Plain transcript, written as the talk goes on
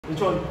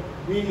Which one?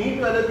 We need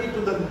to allocate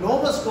to the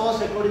lowest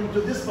cost according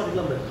to this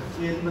particular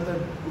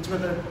method. Which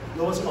method?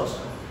 Lowest cost.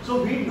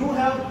 So we do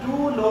have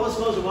two lowest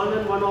cost, one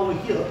and one over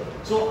here.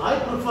 So I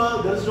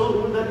prefer, there is no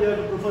rule that you have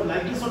to prefer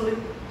like this only.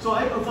 So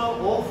I prefer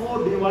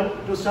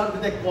O4D1 to start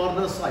with a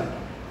corner side.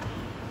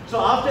 So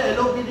after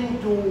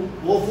allocating to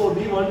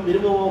O4D1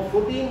 minimum of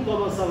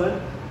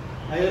 14,7,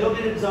 I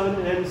allocated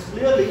 7, and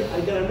clearly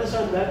I can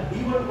understand that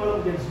D1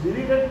 column gets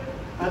deleted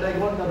and I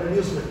got the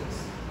reduced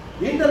matrix.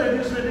 In the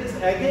reduced matrix,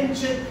 I again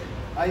check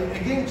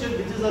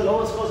which is the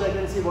lowest cost. I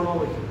can see one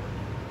over here.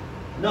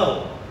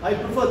 Now I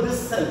prefer this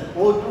cell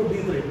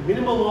O2D3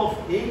 minimum of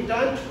 8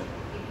 and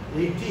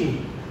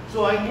 18.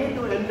 So I need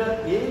to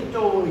enter 8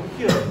 over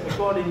here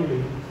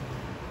accordingly.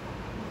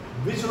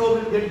 Which row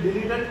will get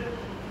deleted?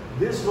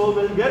 This row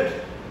will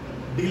get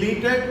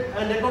deleted,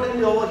 and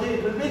accordingly over here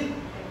it will be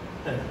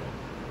 10.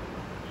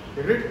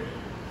 Agreed?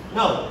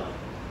 Now,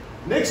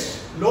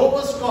 next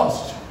lowest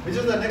cost. Which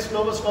is the next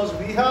lowest cost?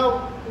 We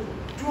have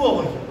 2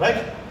 over here,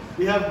 right?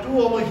 We have 2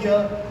 over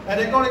here,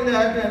 and accordingly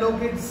I have to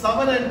allocate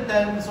 7 and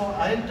 10. So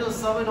I enter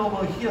 7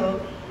 over here,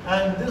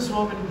 and this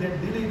row will get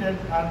deleted,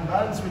 and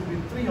balance will be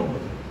 3 over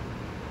here.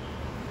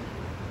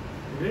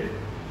 Agreed?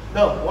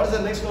 Now, what is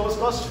the next lowest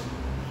cost?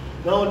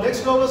 Now,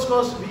 next lowest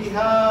cost we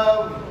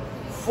have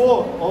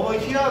 4 over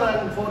here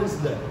and 4 is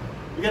there.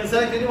 You can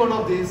select any one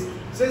of these.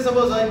 Say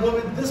suppose I go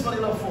with this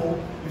particular 4.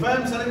 If I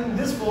am selecting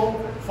this 4,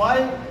 5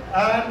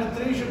 and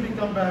 3 should be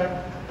compared,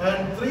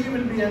 and 3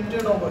 will be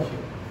entered over here.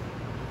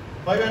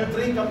 5 and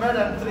 3 compared,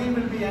 and 3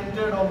 will be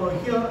entered over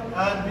here,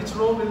 and which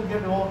row will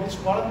get, or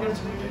which column gets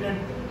deleted?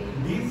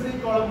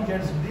 D3 column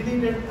gets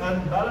deleted,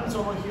 and balance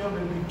over here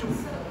will be 2.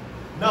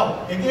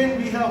 Now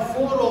again we have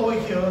 4 over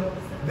here.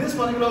 This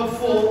particular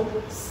 4,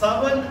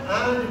 7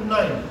 and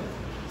 9.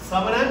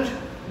 7 and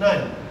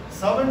 9.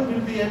 7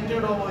 will be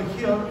entered over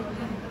here,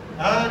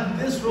 and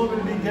this row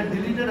will be get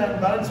deleted, and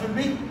balance will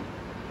be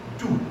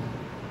 2.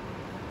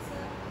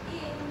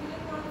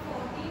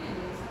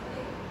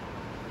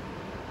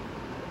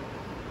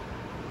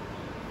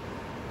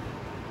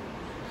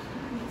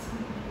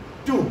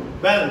 2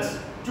 balance,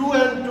 2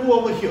 and 2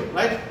 over here,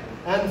 right?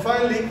 And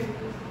finally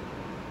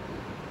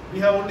we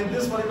have only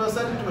this particular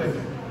cell to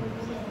enter.